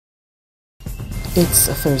It's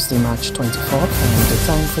Thursday, March 24th, and the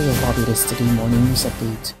time for your Barbados Today morning news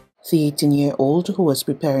update. The 18-year-old, who was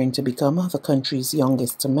preparing to become the country's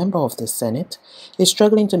youngest member of the Senate, is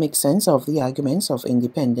struggling to make sense of the arguments of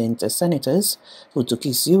independent senators who took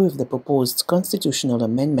issue with the proposed constitutional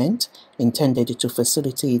amendment intended to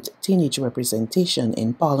facilitate teenage representation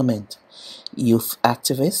in Parliament. Youth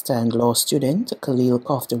activist and law student Khaleel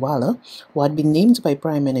Kothdiwala, who had been named by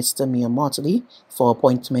Prime Minister Mia Mottley for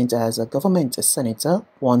appointment as a government senator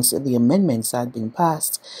once the amendments had been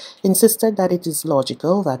passed, insisted that it is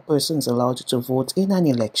logical that persons allowed to vote in an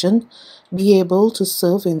election be able to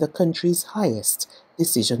serve in the country's highest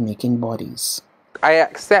decision-making bodies. I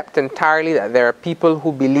accept entirely that there are people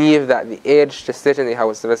who believe that the age to sit in the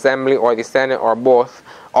House of Assembly or the Senate or both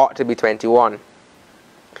ought to be 21.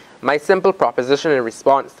 My simple proposition in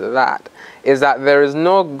response to that is that there is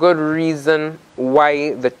no good reason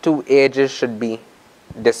why the two ages should be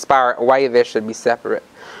disparate, why they should be separate.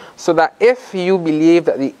 So that if you believe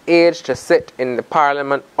that the age to sit in the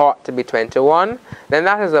Parliament ought to be 21, then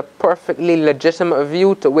that is a perfectly legitimate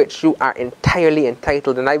view to which you are entirely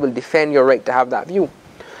entitled, and I will defend your right to have that view.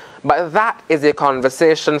 But that is a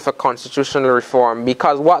conversation for constitutional reform,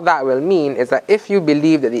 because what that will mean is that if you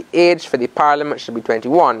believe that the age for the Parliament should be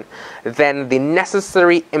 21, then the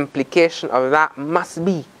necessary implication of that must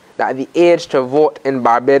be that the age to vote in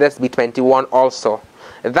Barbados be 21 also.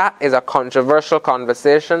 That is a controversial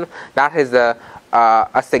conversation. That is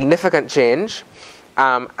a significant change,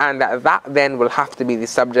 and that then will have to be the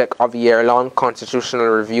subject of a year-long constitutional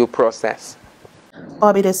review process.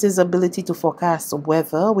 Barbados' ability to forecast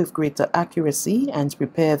weather with greater accuracy and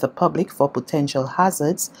prepare the public for potential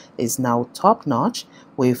hazards is now top-notch,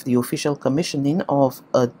 with the official commissioning of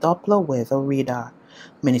a Doppler Weather Radar.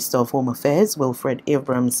 Minister of Home Affairs Wilfred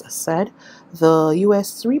Abrams said the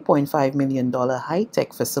US $3.5 million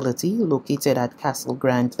high-tech facility located at Castle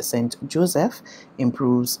Grant, St. Joseph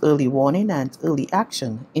improves early warning and early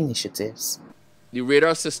action initiatives. The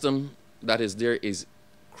radar system that is there is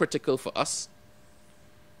critical for us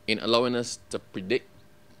in allowing us to predict,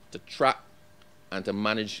 to track, and to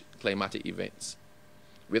manage climatic events.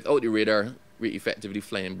 Without the radar, we're effectively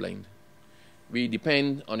flying blind. We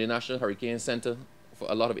depend on the National Hurricane Center for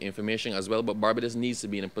a lot of information as well, but Barbados needs to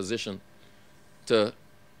be in a position to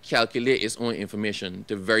calculate its own information,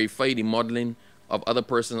 to verify the modeling of other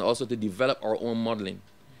persons, also to develop our own modeling.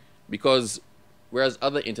 Because whereas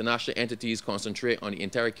other international entities concentrate on the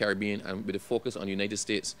entire Caribbean and with a focus on the United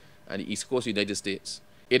States and the East Coast of the United States,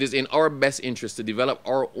 it is in our best interest to develop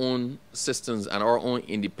our own systems and our own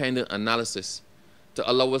independent analysis to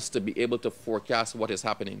allow us to be able to forecast what is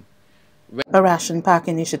happening. A ration pack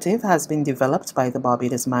initiative has been developed by the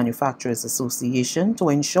Barbados Manufacturers Association to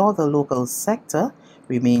ensure the local sector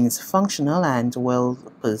remains functional and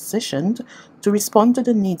well-positioned to respond to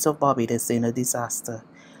the needs of Barbados in a disaster.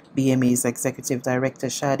 BMA's Executive Director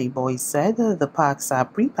Shadi Boy said the packs are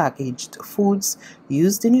pre-packaged foods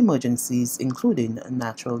used in emergencies, including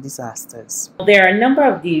natural disasters. There are a number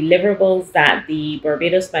of deliverables that the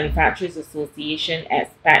Barbados Manufacturers Association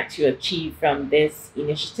expect to achieve from this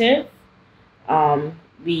initiative.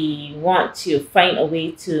 We want to find a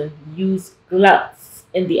way to use gluts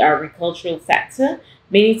in the agricultural sector.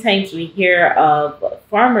 Many times we hear of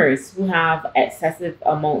farmers who have excessive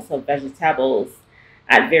amounts of vegetables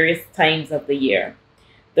at various times of the year.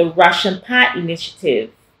 The Ration Pack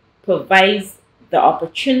initiative provides the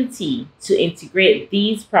opportunity to integrate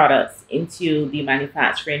these products into the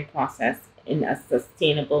manufacturing process in a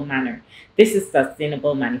sustainable manner. This is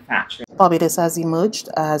sustainable manufacturing. Barbados has emerged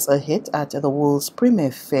as a hit at the world's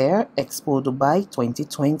premier fair, Expo Dubai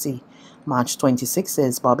 2020. March 26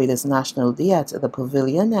 is Barbados National Day at the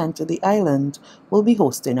Pavilion, and the island will be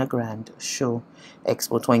hosting a grand show.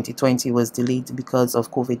 Expo 2020 was delayed because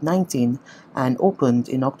of COVID-19 and opened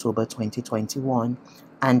in October 2021.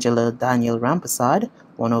 Angela Daniel Rampasad,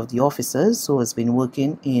 one of the officers who has been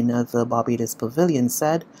working in the Barbados Pavilion,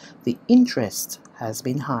 said the interest has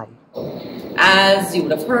been high. As you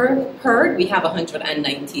would have heard, we have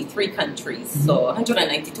 193 countries, so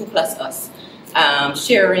 192 plus us,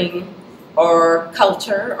 sharing our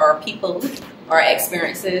culture, our people, our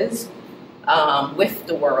experiences with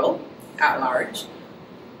the world at large.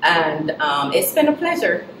 And it's been a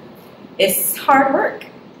pleasure. It's hard work,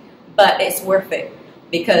 but it's worth it,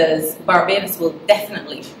 because Barbados will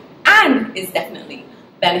definitely, and is definitely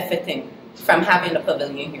benefiting from having a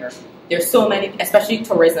pavilion here. There's so many, especially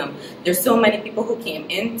tourism, there's so many people who came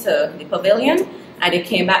into the pavilion and they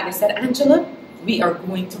came back and they said, Angela, we are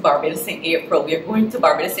going to Barbados in April, we are going to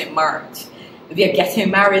Barbados in March, we are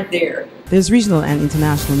getting married there. There's regional and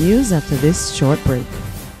international news after this short break.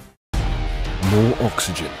 more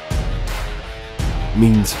oxygen,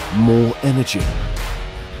 means more energy,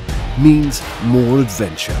 means more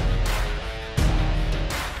adventure.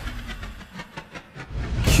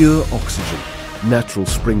 Pure Oxygen, natural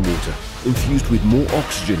spring water infused with more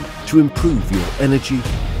oxygen to improve your energy,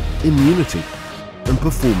 immunity and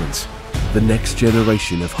performance. The next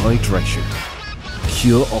generation of hydration.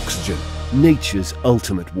 Pure Oxygen, nature's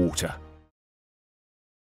ultimate water.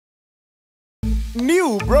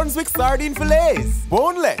 New Brunswick sardine fillets,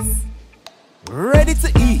 boneless, ready to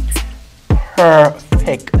eat.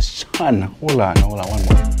 Perfection. Hold on, one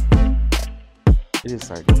more. It is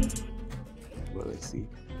sardine. Well, let's see.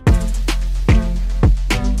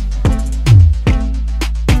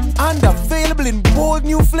 And available in bold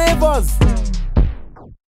new flavors.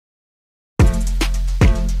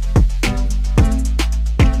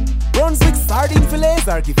 Brunswick sardine fillets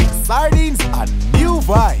are giving sardines a new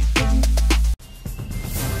vibe.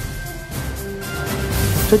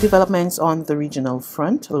 To developments on the regional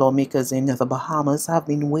front, lawmakers in the Bahamas have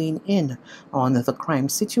been weighing in on the crime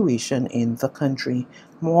situation in the country.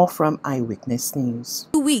 More from Eyewitness News.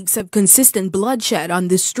 2 weeks of consistent bloodshed on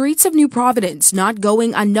the streets of New Providence not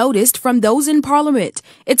going unnoticed from those in Parliament.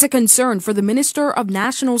 It's a concern for the Minister of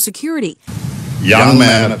National Security. Young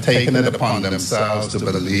men have taken it upon themselves to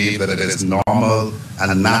believe that it is normal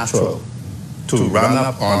and natural to run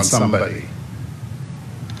up on somebody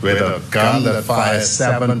with a gun that fires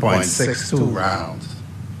 7.62 rounds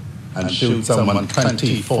and shoot someone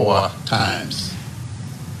 24 times.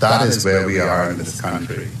 That is where we are in this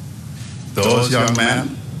country. Those young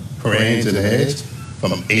men range in age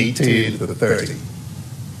from 18 to 30.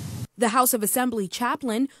 The House of Assembly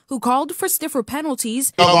chaplain, who called for stiffer penalties,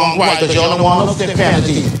 because you don't want no stiff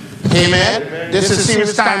penalty. Amen? This is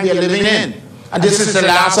serious time we are living in. And this is the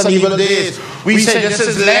last of evil days. We say this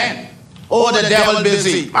is land. Oh, the devil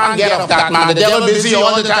busy. Man, get off that, man. The devil busy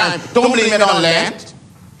all the time. Don't blame it on land.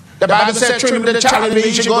 The Bible said, trim the child, and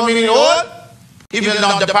you should go in the old. Even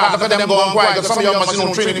not the part, look at them going quiet, because some of you must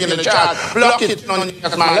know training in the child. Block it,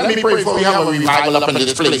 yes, man. Let me pray for we have a revival up in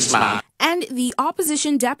this place, man. And the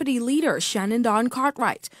opposition deputy leader, Shannon Don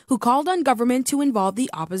Cartwright, who called on government to involve the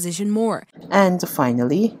opposition more. And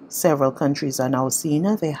finally, several countries are now seeing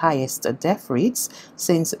their highest death rates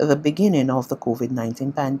since the beginning of the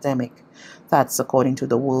COVID-19 pandemic. That's according to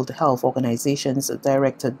the World Health Organization's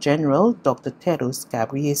Director General, Dr. Tedros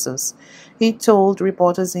Ghebreyesus. He told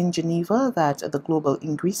reporters in Geneva that the global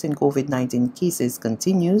increase in COVID-19 cases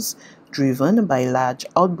continues, driven by large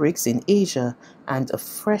outbreaks in Asia and a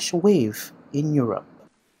fresh wave in Europe.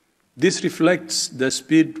 This reflects the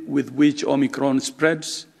speed with which Omicron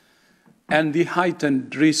spreads and the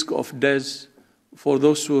heightened risk of death for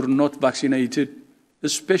those who are not vaccinated,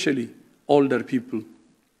 especially older people.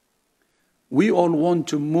 We all want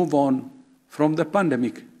to move on from the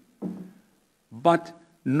pandemic, but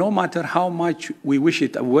no matter how much we wish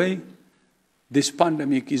it away, this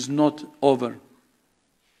pandemic is not over.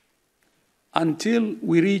 Until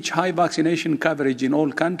we reach high vaccination coverage in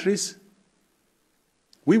all countries,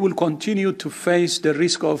 we will continue to face the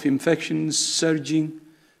risk of infections surging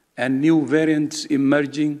and new variants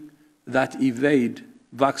emerging that evade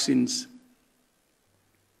vaccines.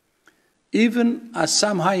 Even as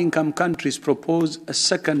some high-income countries propose a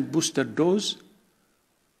second booster dose,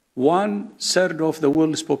 1/3 of the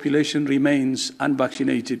world's population remains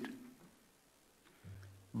unvaccinated.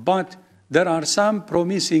 But there are some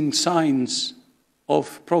promising signs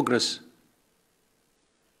of progress.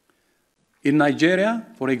 In Nigeria,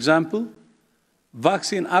 for example,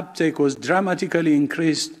 vaccine uptake was dramatically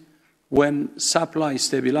increased when supply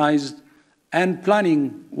stabilized and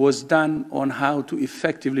planning was done on how to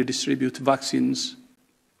effectively distribute vaccines.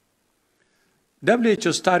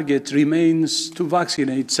 WHO's target remains to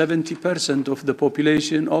vaccinate 70% of the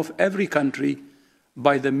population of every country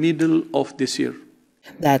by the middle of this year.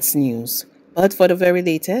 That's news. But for the very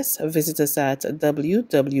latest, visit us at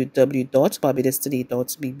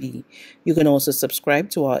www.barbadostoday.bb. You can also subscribe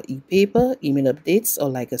to our e-paper, email updates, or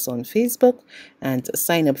like us on Facebook, and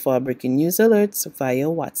sign up for our breaking news alerts via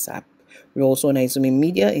WhatsApp. We're also on Izumi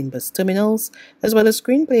Media in bus terminals, as well as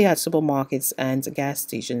screenplay at supermarkets and gas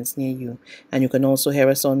stations near you. And you can also hear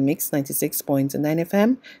us on Mix 96.9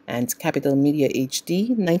 FM and Capital Media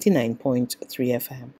HD 99.3 FM.